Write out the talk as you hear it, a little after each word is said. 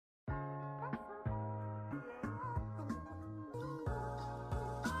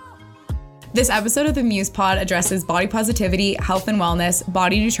This episode of the Muse Pod addresses body positivity, health and wellness,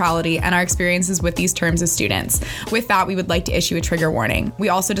 body neutrality, and our experiences with these terms as students. With that, we would like to issue a trigger warning. We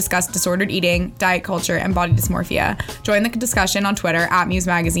also discuss disordered eating, diet culture, and body dysmorphia. Join the discussion on Twitter at Muse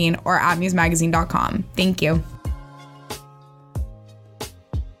Magazine or at musemagazine.com. Thank you.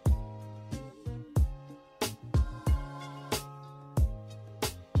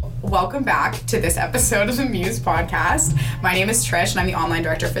 Welcome back to this episode of the Muse Podcast. My name is Trish, and I'm the online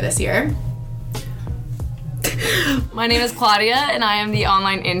director for this year. My name is Claudia, and I am the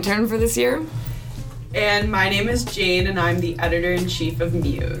online intern for this year. And my name is Jane, and I'm the editor-in-chief of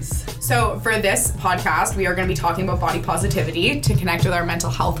Muse. So for this podcast, we are going to be talking about body positivity to connect with our Mental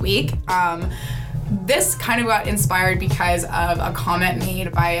Health Week. This kind of got inspired because of a comment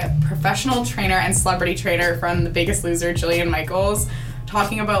made by a professional trainer and celebrity trainer from The Biggest Loser, Jillian Michaels,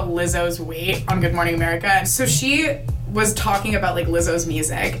 talking about Lizzo's weight on Good Morning America. So she was talking about like Lizzo's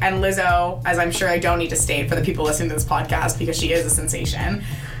music, and Lizzo, as I'm sure I don't need to state for the people listening to this podcast because she is a sensation,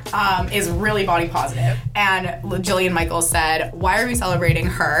 is really body positive. And Jillian Michaels said, why are we celebrating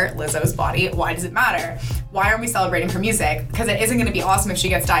her, Lizzo's body? Why does it matter? Why aren't we celebrating her music? Because it isn't gonna be awesome if she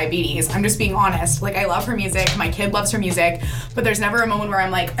gets diabetes. I'm just being honest. Like, I love her music, my kid loves her music, but there's never a moment where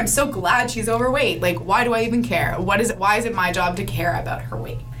I'm like, I'm so glad she's overweight. Like, why do I even care? Why is it my job to care about her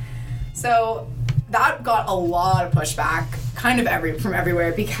weight? So that got a lot of pushback, kind of from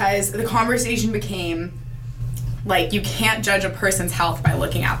everywhere, because the conversation became, like, you can't judge a person's health by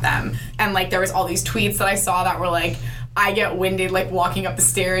looking at them. And, like, there was all these tweets that I saw that were like, I get winded, like, walking up the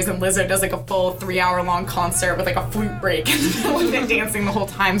stairs, and Lizzo does, like, a full 3-hour-long concert with, like, a flute break and dancing the whole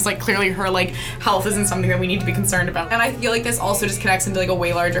time. So, like, clearly her, like, health isn't something that we need to be concerned about. And I feel like this also just connects into, like, a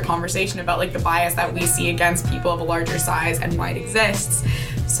way larger conversation about, like, the bias that we see against people of a larger size and why it exists.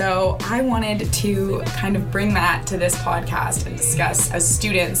 So I wanted to kind of bring that to this podcast and discuss as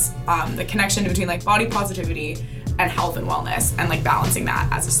students the connection between, like, body positivity and health and wellness, and, like, balancing that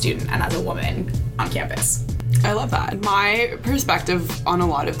as a student and as a woman on campus. I love that. My perspective on a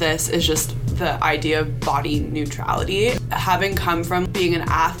lot of this is just the idea of body neutrality. Having come from being an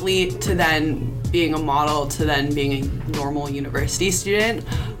athlete to then being a model to then being a normal university student,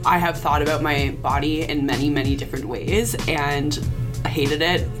 I have thought about my body in many, many different ways, and I hated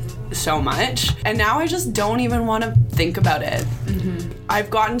it so much. And now I just don't even want to think about it. Mm-hmm. I've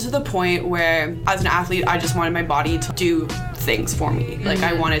gotten to the point where, as an athlete, I just wanted my body to do things for me. Mm-hmm. Like,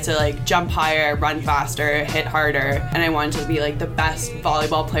 I wanted to, like, jump higher, run faster, hit harder, and I wanted to be, like, the best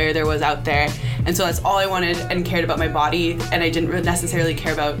volleyball player there was out there. And so that's all I wanted and cared about my body, and I didn't really necessarily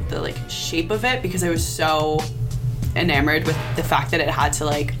care about the, like, shape of it, because I was so enamored with the fact that it had to,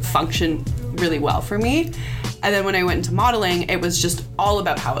 like, function really well for me. And then when I went into modeling, it was just all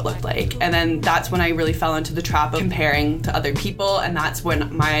about how it looked like. And then that's when I really fell into the trap of comparing to other people, and that's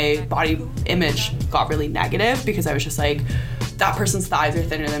when my body image got really negative, because I was just like, that person's thighs are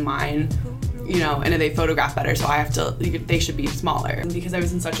thinner than mine, you know, and they photograph better, so I have to, they should be smaller. And because I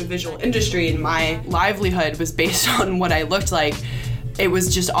was in such a visual industry and my livelihood was based on what I looked like, it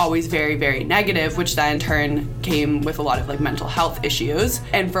was just always very, very negative, which then in turn came with a lot of, like, mental health issues.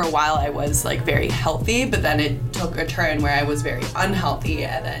 And for a while I was, like, very healthy, but then it took a turn where I was very unhealthy.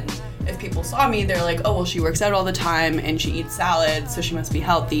 And then if people saw me, they're like, oh, well, she works out all the time and she eats salad, so she must be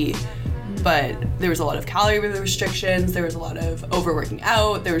healthy. But there was a lot of calorie restrictions, there was a lot of overworking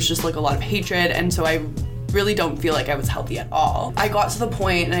out, there was just, like, a lot of hatred, and so I really don't feel like I was healthy at all. I got to the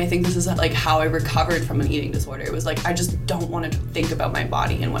point, and I think this is, like, how I recovered from an eating disorder. It was like, I just don't want to think about my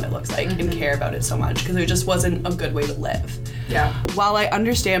body and what it looks like, mm-hmm. and care about it so much, because it just wasn't a good way to live. Yeah. While I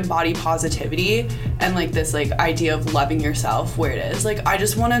understand body positivity and, like, this, like, idea of loving yourself where it is, like, I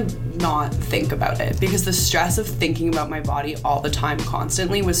just want to not think about it, because the stress of thinking about my body all the time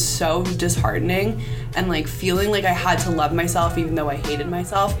constantly was so disheartening, and, like, feeling like I had to love myself even though I hated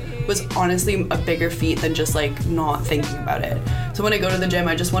myself was honestly a bigger feat than just, like, not thinking about it. So when I go to the gym,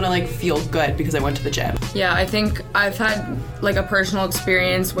 I just want to, like, feel good because I went to the gym. Yeah, I think I've had, like, a personal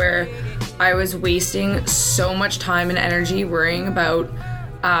experience where I was wasting so much time and energy worrying about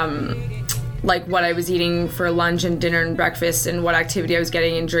like, what I was eating for lunch and dinner and breakfast and what activity I was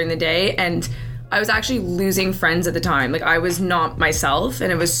getting in during the day, and I was actually losing friends at the time. Like, I was not myself,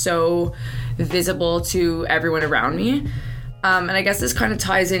 and it was so visible to everyone around me. And I guess this kind of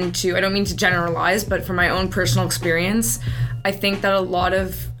ties into, I don't mean to generalize, but from my own personal experience, I think that a lot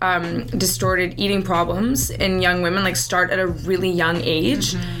of distorted eating problems in young women, like, start at a really young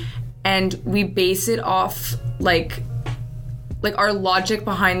age, mm-hmm. and we base it off, like our logic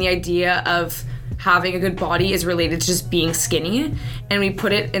behind the idea of having a good body is related to just being skinny, and we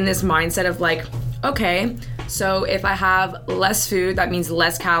put it in this mindset of, like, okay, so if I have less food, that means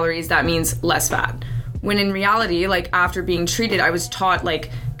less calories, that means less fat. When in reality, like after being treated, I was taught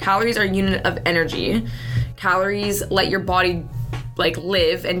like calories are a unit of energy. Calories let your body like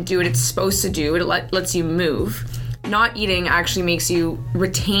live and do what it's supposed to do. It lets you move. Not eating actually makes you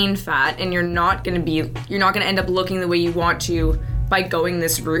retain fat, and you're not gonna end up looking the way you want to by going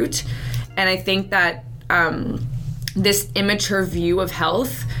this route. And I think that this immature view of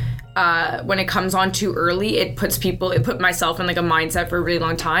health, when it comes on too early, it put myself in like a mindset for a really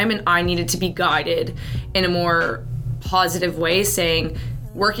long time, and I needed to be guided in a more positive way, saying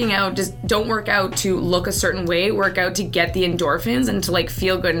working out, just don't work out to look a certain way, work out to get the endorphins and to like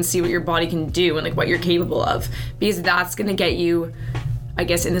feel good and see what your body can do and like what you're capable of, because that's gonna get you, I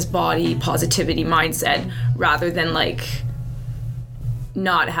guess, in this body positivity mindset rather than like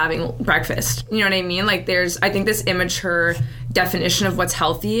not having breakfast. You know what I mean? Like I think this immature definition of what's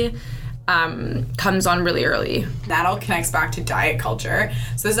healthy comes on really early. That all connects back to diet culture.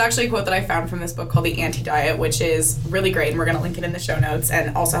 So this is actually a quote that I found from this book called The Anti-Diet, which is really great, and we're going to link it in the show notes,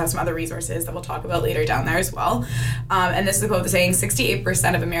 and also have some other resources that we'll talk about later down there as well. And this is a quote that's saying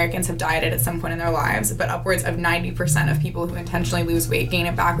 68% of Americans have dieted at some point in their lives, but upwards of 90% of people who intentionally lose weight gain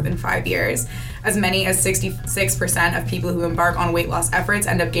it back within 5 years. As many as 66% of people who embark on weight loss efforts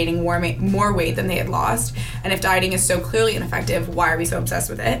end up gaining more weight than they had lost. And if dieting is so clearly ineffective, why are we so obsessed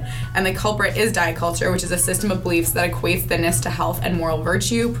with it? And the culprit is diet culture, which is a system of beliefs that equates thinness to health and moral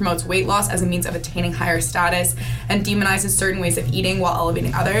virtue, promotes weight loss as a means of attaining higher status, and demonizes certain ways of eating while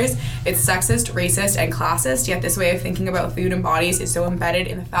elevating others. It's sexist, racist, and classist, yet this way of thinking about food and bodies is so embedded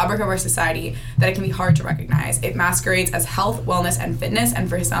in the fabric of our society that it can be hard to recognize. It masquerades as health, wellness, and fitness, and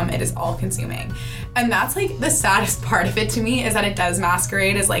for some, it is all-consuming. And that's like the saddest part of it to me, is that it does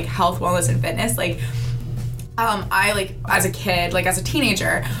masquerade as like health, wellness, and fitness. Like I like as a kid, like as a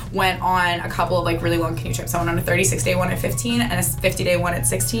teenager, went on a couple of like really long canoe trips. I went on a 36-day one at 15 and a 50-day one at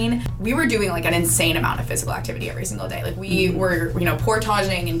 16. We were doing like an insane amount of physical activity every single day. Like we were,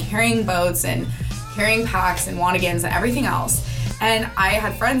 portaging and carrying boats and carrying packs and wanigans and everything else. And I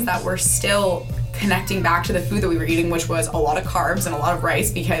had friends that were still connecting back to the food that we were eating, which was a lot of carbs and a lot of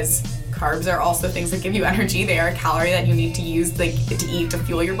rice, because carbs are also things that give you energy. They are a calorie that you need to use to eat to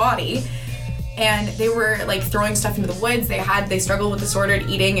fuel your body. And they were like throwing stuff into the woods. They struggled with disordered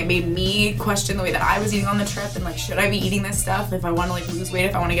eating. It made me question the way that I was eating on the trip, and like, should I be eating this stuff if I want to like lose weight,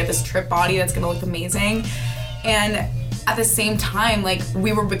 if I want to get this trip body that's gonna look amazing? And at the same time, like,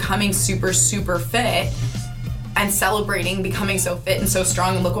 we were becoming super, super fit and celebrating becoming so fit and so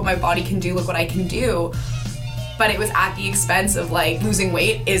strong, and look what my body can do, look what I can do. But it was at the expense of like losing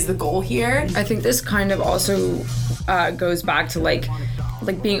weight is the goal here. I think this kind of also goes back to like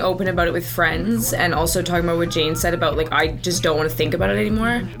being open about it with friends, and also talking about what Jane said about like, I just don't want to think about it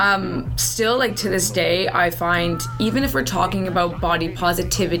anymore. Still, like, to this day, I find, even if we're talking about body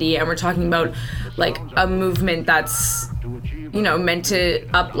positivity and we're talking about like a movement that's, meant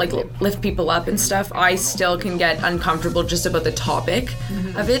to lift people up and stuff, I still can get uncomfortable just about the topic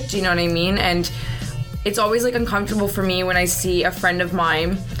of it. Do you know what I mean? And it's always like uncomfortable for me when I see a friend of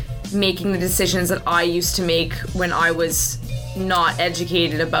mine making the decisions that I used to make when I was not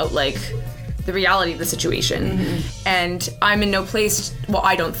educated about like the reality of the situation. And I'm in no place, well,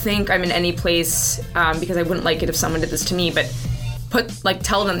 I don't think I'm in any place, because I wouldn't like it if someone did this to me, but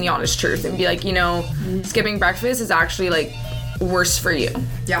tell them the honest truth and be like, skipping breakfast is actually like worse for you.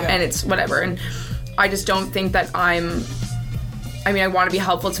 Yeah. And it's whatever. And I just don't think that I want to be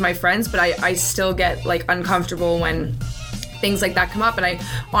helpful to my friends, but I still get like uncomfortable when things like that come up. And I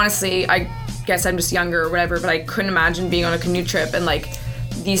honestly guess I'm just younger or whatever, but I couldn't imagine being on a canoe trip and like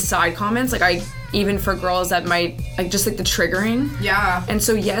these side comments, like even for girls that might like just like the triggering. Yeah. And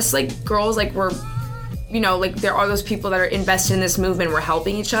so yes, like girls, like we're, like there are those people that are invested in this movement, we're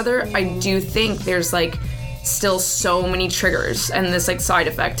helping each other. I do think there's like still so many triggers and this like side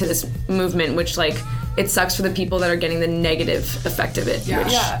effect to this movement, which like it sucks for the people that are getting the negative effect of it. Yeah.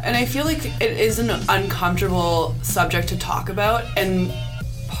 Yeah, and I feel like it is an uncomfortable subject to talk about, and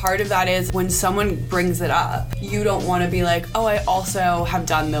part of that is when someone brings it up, you don't want to be like, oh, I also have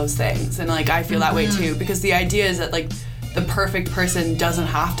done those things, and like I feel that way too, because the idea is that like the perfect person doesn't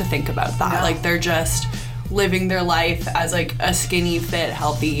have to think about that. No. Like they're just living their life as like a skinny, fit,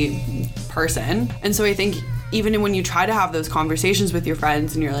 healthy person. And so I think even when you try to have those conversations with your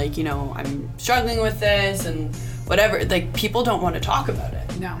friends and you're like, I'm struggling with this and whatever, like people don't want to talk about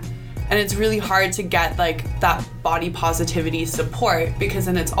it. No. And it's really hard to get like that body positivity support, because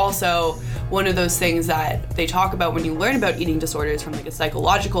then it's also one of those things that they talk about when you learn about eating disorders from like a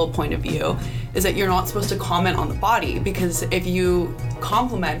psychological point of view, is that you're not supposed to comment on the body, because if you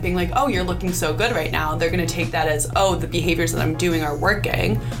compliment being like, oh, you're looking so good right now, they're going to take that as, oh, the behaviors that I'm doing are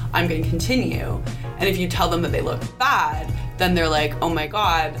working, I'm going to continue. And if you tell them that they look bad, then they're like, oh my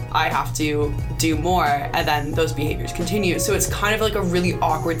God, I have to do more, and then those behaviors continue. So it's kind of like a really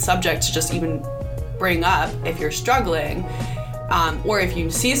awkward subject to just even bring up if you're struggling, or if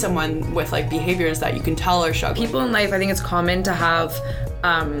you see someone with like behaviors that you can tell are struggling. People in life, I think it's common to have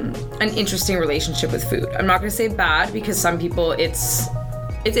an interesting relationship with food. I'm not going to say bad, because some people it's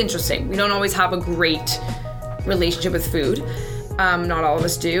interesting. We don't always have a great relationship with food. Not all of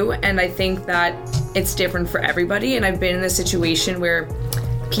us do, and I think that it's different for everybody. And I've been in a situation where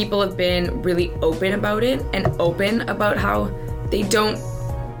people have been really open about it, and open about how they don't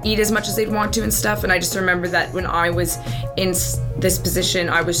eat as much as they'd want to and stuff. And I just remember that when I was in this position,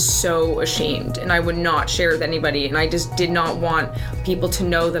 I was so ashamed, and I would not share with anybody, and I just did not want people to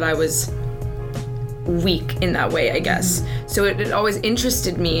know that I was weak in that way, I guess. So it always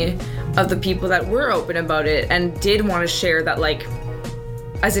interested me of the people that were open about it and did want to share that, like,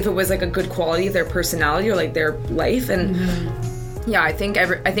 as if it was like a good quality of their personality or like their life. And yeah, I think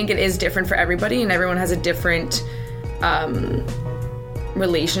it is different for everybody, and everyone has a different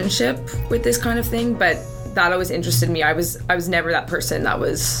relationship with this kind of thing. But that always interested me. I was never that person that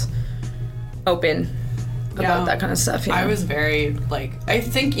was open about that kind of stuff. I was very, like, I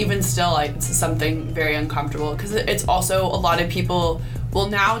think even still, it's something very uncomfortable, because it's also a lot of people will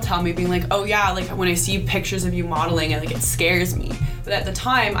now tell me, being like, oh yeah, like when I see pictures of you modeling, and like it scares me. But at the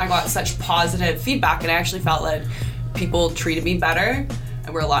time, I got such positive feedback, and I actually felt like people treated me better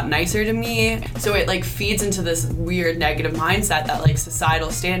and were a lot nicer to me. So it like feeds into this weird negative mindset that like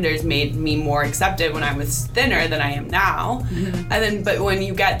societal standards made me more accepted when I was thinner than I am now. And then, but when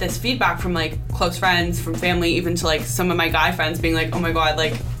you get this feedback from like close friends, from family, even to like some of my guy friends being like, oh my God,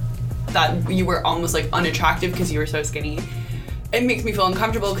 like that you were almost like unattractive because you were so skinny, it makes me feel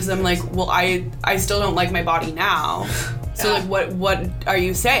uncomfortable, because I'm like, well, I still don't like my body now. So like what are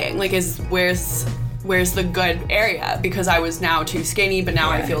you saying? Like, where's the good area? Because I was now too skinny, but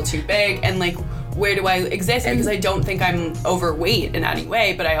now I feel too big, and like, where do I exist? Because I don't think I'm overweight in any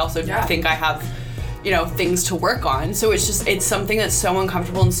way, but I also think I have, things to work on. So it's something that's so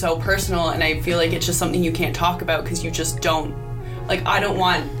uncomfortable and so personal, and I feel like it's just something you can't talk about, because you just don't, like, I don't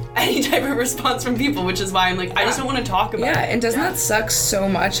want any type of response from people, which is why I'm like, I just don't want to talk about it. Yeah, and doesn't that suck so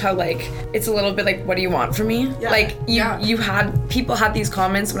much how, like, it's a little bit like, what do you want from me? Yeah. Like, people had these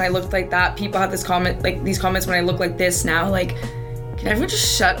comments when I looked like that, people had these comments when I look like this now, like, can everyone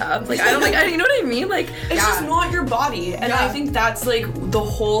just shut up? Like, you know what I mean? Like, it's just not your body. And I think that's, like, the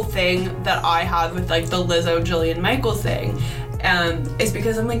whole thing that I have with, like, the Lizzo, Jillian Michaels thing, is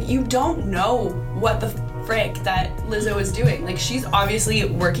because I'm like, you don't know what the frick that Lizzo is doing. Like, she's obviously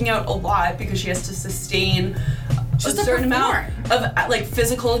working out a lot because she has to sustain a certain amount of like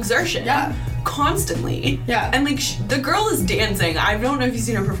physical exertion constantly. And like the girl is dancing. I don't know if you've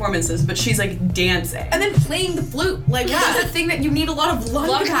seen her performances, but she's like dancing and then playing the flute. Like that's a thing that you need a lot of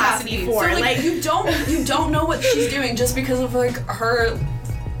lung capacity for. So like you don't know what she's doing just because of like her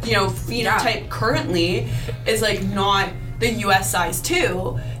phenotype currently is like not the US size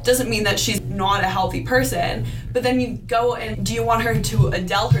 2. Doesn't mean that she's not a healthy person. But then you go and do you want her to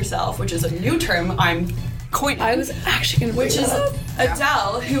Adele herself, which is a new term I'm coining. I was actually going to which is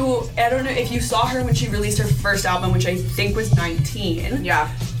Adele, who, I don't know if you saw her when she released her first album, which I think was 19.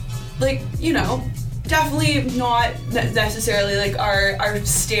 Yeah. Like, definitely not necessarily like our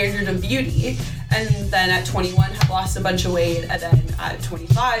standard of beauty. And then at 21 had lost a bunch of weight, and then at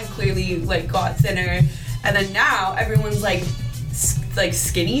 25 clearly like got thinner. And then now everyone's like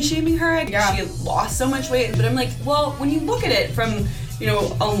skinny shaming her. She lost so much weight. But I'm like, well, when you look at it from,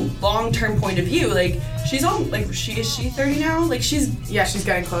 a long-term point of view, like she's on, like is she 30 now? Like she's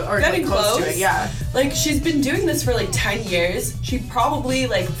getting close to it. Yeah. Like she's been doing this for like 10 years. She probably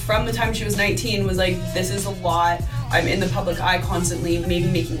like from the time she was 19 was like, this is a lot. I'm in the public eye constantly, maybe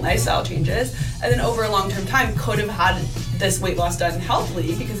making lifestyle changes. And then over a long-term time could have had this weight loss done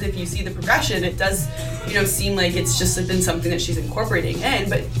healthily, because if you see the progression, it does, seem like it's just been something that she's incorporating in.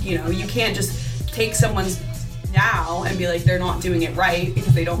 But, you can't just take someone's now and be like, they're not doing it right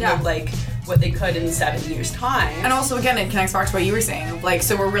because they don't look like what they could in 7 years' time. And also, again, it connects back to what you were saying. Like,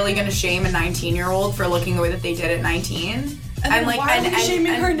 so we're really going to shame a 19-year-old for looking the way that they did at 19? And then why are we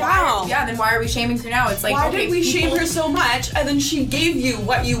shaming her now? Then why are we shaming her now? It's like, why did we shame her so much? And then she gave you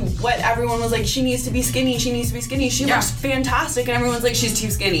what everyone was like, she needs to be skinny, she looks fantastic, and everyone's like, she's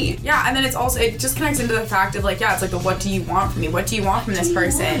too skinny. Yeah, and then it just connects into the fact of like, it's like what do you want from me? What do you want from this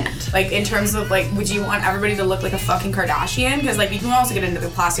person? Like, in terms of like, would you want everybody to look like a fucking Kardashian? Because like, you can also get into the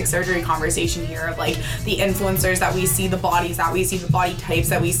plastic surgery conversation here of like the influencers that we see, the bodies that we see, the body types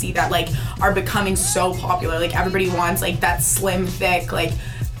that we see that like are becoming so popular. Like, everybody wants like that slim, thick, like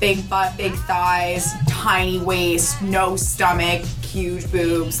big butt, big thighs, tiny waist, no stomach, huge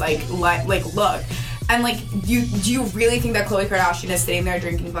boobs, like look. And like, do you really think that Khloe Kardashian is sitting there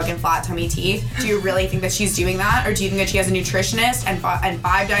drinking fucking flat tummy tea? Do you really think that she's doing that? Or do you think that she has a nutritionist and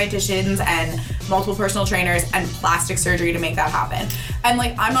 5 dietitians and multiple personal trainers and plastic surgery to make that happen? And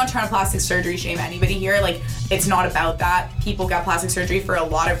like, I'm not trying to plastic surgery shame anybody here. Like, it's not about that. People get plastic surgery for a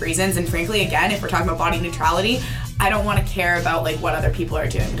lot of reasons. And frankly, again, if we're talking about body neutrality, I don't want to care about like what other people are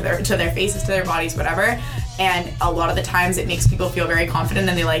doing to their faces, to their bodies, whatever. And a lot of the times it makes people feel very confident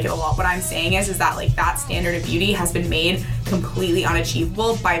and they like it a lot. What I'm saying is that like that standard of beauty has been made completely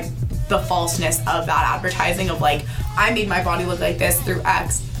unachievable by the falseness of that advertising of like, I made my body look like this through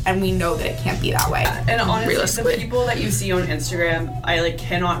X, and we know that it can't be that way. And honestly, the people that you see on Instagram, I like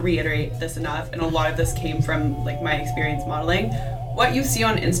cannot reiterate this enough, and a lot of this came from like my experience modeling. What you see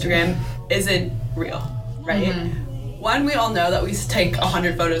on Instagram isn't real, right? Mm-hmm. One, we all know that we take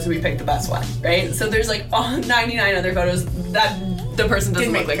 100 photos and we pick the best one, right? So there's like 99 other photos that the person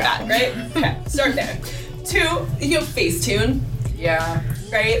doesn't look like that, right? Okay, start there. 2, you have Facetune. Yeah.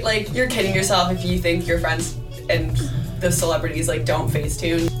 Right? Like, you're kidding yourself if you think your friends and the celebrities like don't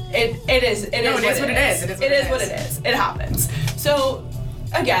Facetune. It is what it is. It happens. So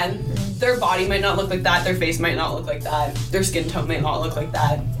again, their body might not look like that, their face might not look like that, their skin tone might not look like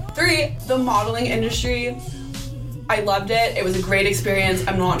that. 3, the modeling industry, I loved it. It was a great experience.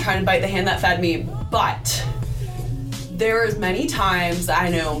 I'm not trying to bite the hand that fed me, but there was many times that I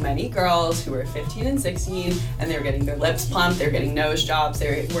know many girls who were 15 and 16 and they were getting their lips plumped, they were getting nose jobs,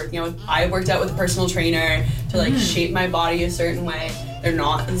 they were working out. I worked out with a personal trainer to like shape my body a certain way.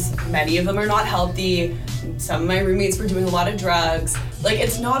 Many of them are not healthy. Some of my roommates were doing a lot of drugs. Like,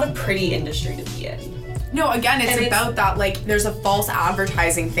 it's not a pretty industry to be in. No, again, it's about that, like, there's a false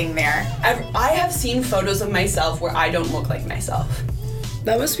advertising thing there. I have seen photos of myself where I don't look like myself.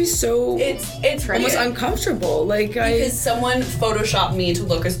 That must be so... It's almost uncomfortable. Like, because someone photoshopped me to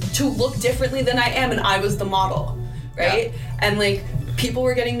look differently than I am, and I was the model, right? Yeah. And, like, people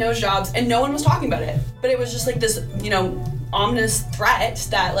were getting nose jobs, and no one was talking about it. But it was just, like, this, ominous threat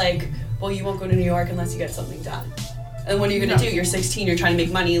that, like, well, you won't go to New York unless you get something done. And what are you gonna do? You're 16, you're trying to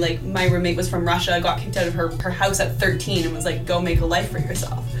make money. Like, my roommate was from Russia, got kicked out of her house at 13 and was like, go make a life for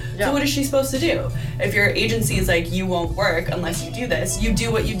yourself. Yeah. So what is she supposed to do? If your agency is like, you won't work unless you do this, you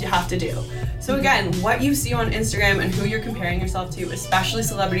do what you have to do. So again, what you see on Instagram and who you're comparing yourself to, especially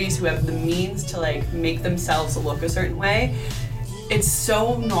celebrities who have the means to like make themselves look a certain way, it's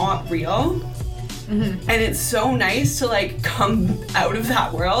so not real. Mm-hmm. And it's so nice to like come out of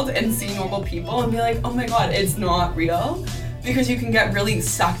that world and see normal people and be like, oh my god, it's not real, because you can get really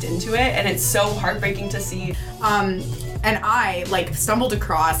sucked into it, and it's so heartbreaking to see. And I like stumbled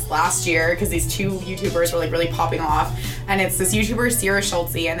across last year because these 2 YouTubers were like really popping off, and it's this YouTuber Sierra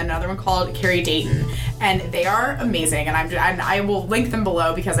Schultze and another one called Carrie Dayton, and they are amazing, and I will link them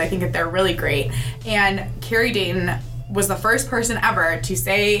below because I think that they're really great. And Carrie Dayton was the first person ever to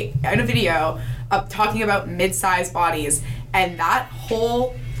say in a video talking about mid-sized bodies, and that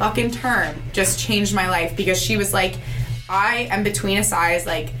whole fucking term just changed my life, because she was like, I am between a size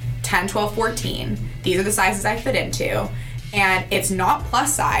like 10, 12, 14. These are the sizes I fit into, and it's not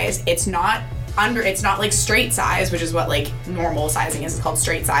plus size, it's not like straight size, which is what like normal sizing is. It's called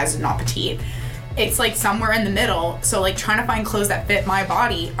straight size and not petite. It's like somewhere in the middle, so like trying to find clothes that fit my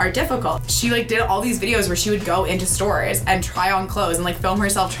body are difficult. She like did all these videos where she would go into stores and try on clothes and like film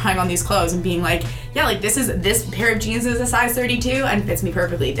herself trying on these clothes and being like, yeah, like this pair of jeans is a size 32 and fits me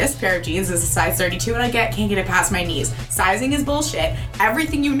perfectly. This pair of jeans is a size 32 and can't get it past my knees. Sizing is bullshit.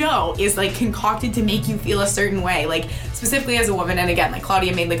 Everything you know is like concocted to make you feel a certain way, like specifically as a woman. And again, like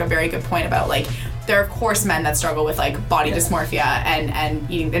Claudia made like a very good point about like, there are of course men that struggle with like body dysmorphia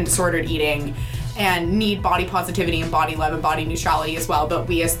and eating and disordered eating, and need body positivity and body love and body neutrality as well, but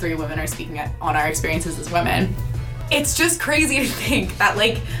we as 3 women are speaking on our experiences as women. It's just crazy to think that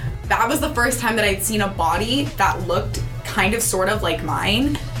like that was the first time that I'd seen a body that looked kind of sort of like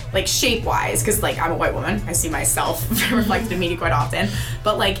mine, like shape-wise, because like I'm a white woman, I see myself reflected in media quite often,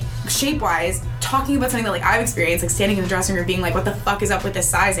 but like shape-wise, talking about something that like I've experienced, like standing in the dressing room being like, what the fuck is up with this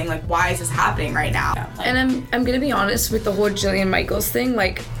sizing? Like, why is this happening right now? Like, and I'm gonna be honest with the whole Jillian Michaels thing,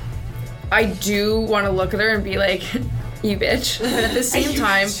 like, I do want to look at her and be like, you bitch. But at the same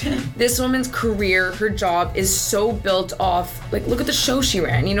time, this woman's career, her job is so built off, like, look at the show she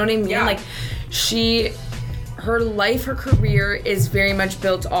ran, you know what I mean? Yeah. Like, her life, her career is very much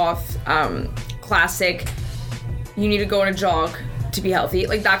built off classic, you need to go on a jog to be healthy,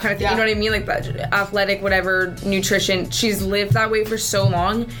 like that kind of thing, you know what I mean? Like, that athletic, whatever, nutrition. She's lived that way for so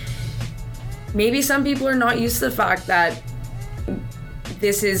long. Maybe some people are not used to the fact that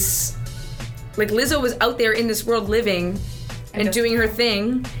this is, like, Lizzo was out there in this world living and doing her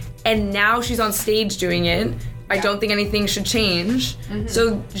thing, and now she's on stage doing it. I don't think anything should change.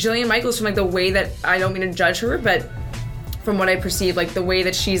 So Jillian Michaels, from like the way that, I don't mean to judge her, but from what I perceive, like the way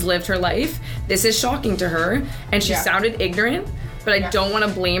that she's lived her life, this is shocking to her, and she sounded ignorant, but I don't want to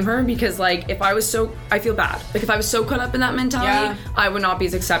blame her, because like, if I was so, I feel bad. Like, if I was so caught up in that mentality, I would not be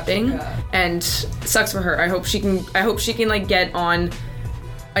as accepting, and sucks for her. I hope she can like get on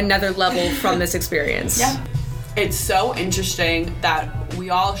another level from this experience. It's so interesting that we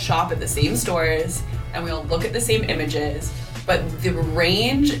all shop at the same stores and we all look at the same images, but the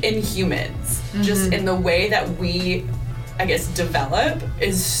range in humans, just in the way that we, I guess, develop,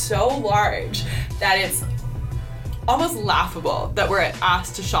 is so large that it's almost laughable that we're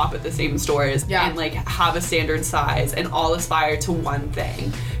asked to shop at the same stores and like have a standard size and all aspire to one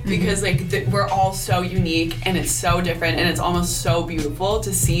thing, because like we're all so unique and it's so different, and it's almost so beautiful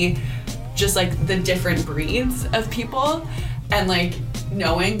to see just like the different breeds of people, and like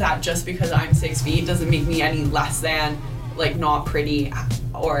knowing that just because I'm 6 feet doesn't make me any less than, like, not pretty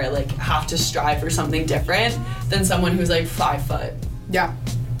or like have to strive for something different than someone who's like 5 foot.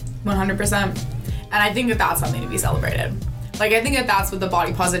 100%. And I think that that's something to be celebrated. Like, I think that that's what the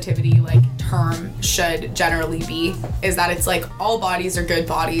body positivity, like, term should generally be, is that it's like, all bodies are good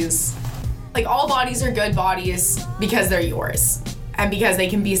bodies. Like, all bodies are good bodies because they're yours and because they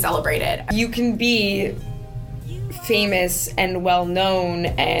can be celebrated. You can be famous and well known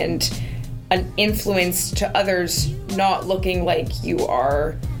and an influence to others, not looking like you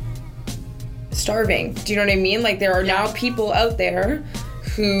are starving. Do you know what I mean? Like, there are now people out there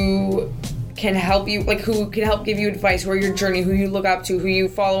who can help you, like, who can help give you advice, who are your journey, who you look up to, who you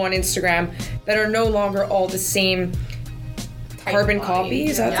follow on Instagram, that are no longer all the same carbon copy.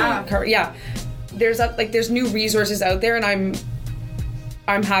 Is that there's new resources out there, and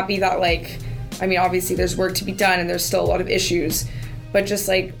I'm happy that, like, I mean, obviously there's work to be done and there's still a lot of issues, but just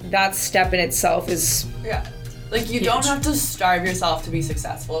like that step in itself is like, you don't have to starve yourself to be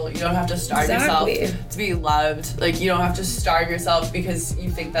successful. You don't have to starve yourself to be loved. Like, you don't have to starve yourself because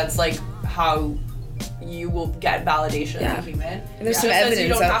you think that's like how you will get validation as a human. And there's some evidence out there.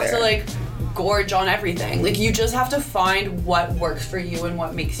 You don't have to like gorge on everything. Like, you just have to find what works for you and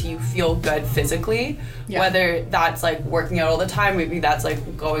what makes you feel good physically. Whether that's like working out all the time, maybe that's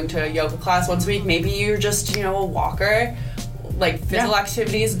like going to a yoga class once a week, maybe you're just, you know, a walker. Like, physical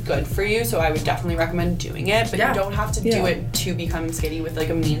activity is good for you, so I would definitely recommend doing it, but you don't have to do it to become skinny with like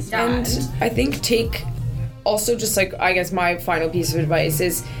a means to And I think also just like, I guess my final piece of advice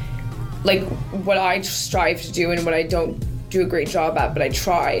is, like, what I strive to do and what I don't do a great job at, but I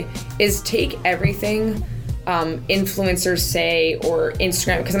try, is take everything influencers say, or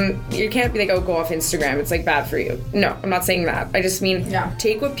Instagram, because you can't be like, oh, go off Instagram, it's like bad for you. No, I'm not saying that. I just mean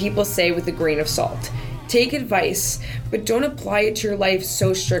take what people say with a grain of salt. Take advice, but don't apply it to your life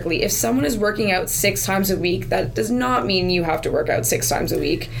so strictly. If someone is working out 6 times a week, that does not mean you have to work out 6 times a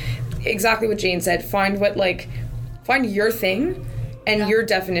week. Exactly what Jane said. Find your thing and your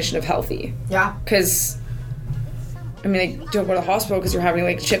definition of healthy. Because, I mean, like, don't go to the hospital because you're having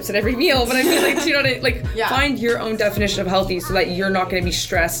like chips at every meal, but I mean, like, you know what I mean? Like, find your own definition of healthy so that you're not going to be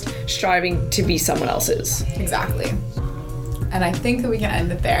stressed striving to be someone else's. Exactly. And I think that we can end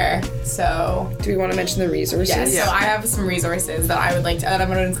it there. So, do we want to mention the resources? Yes. So I have some resources that I would like to, that I'm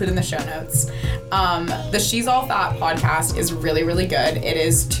going to include in the show notes. The She's All Fat podcast is really, really good. It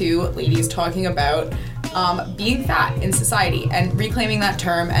is 2 ladies talking about being fat in society and reclaiming that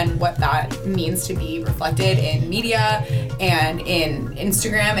term and what that means to be reflected in media and in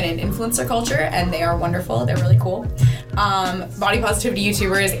Instagram and in influencer culture. And they are wonderful. They're really cool. Body positivity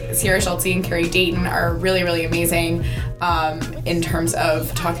YouTubers Sierra Schultze and Carrie Dayton are really, really amazing in terms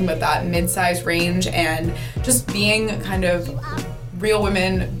of talking about that mid-size range and just being kind of real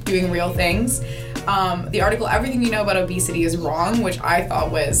women doing real things. The article, Everything You Know About Obesity is Wrong, which I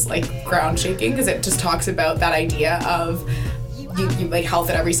thought was like ground shaking because it just talks about that idea of you like health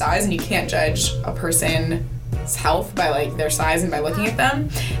at every size, and you can't judge a person's health by like their size and by looking at them.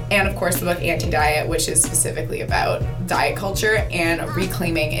 And of course the book Anti-Diet, which is specifically about diet culture and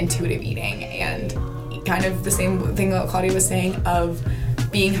reclaiming intuitive eating, and kind of the same thing that Claudia was saying of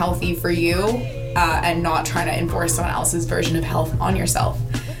being healthy for you and not trying to enforce someone else's version of health on yourself.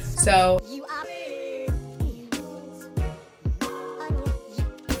 So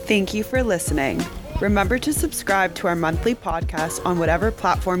thank you for listening. Remember to subscribe to our monthly podcast on whatever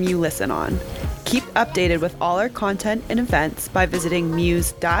platform you listen on. Keep updated with all our content and events by visiting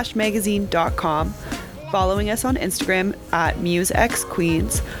muse-magazine.com, following us on Instagram at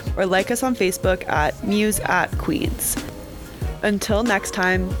MuseXQueens, or like us on Facebook at MuseAtQueens. Until next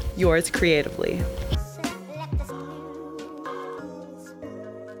time, yours creatively.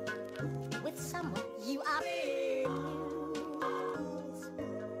 With someone you are.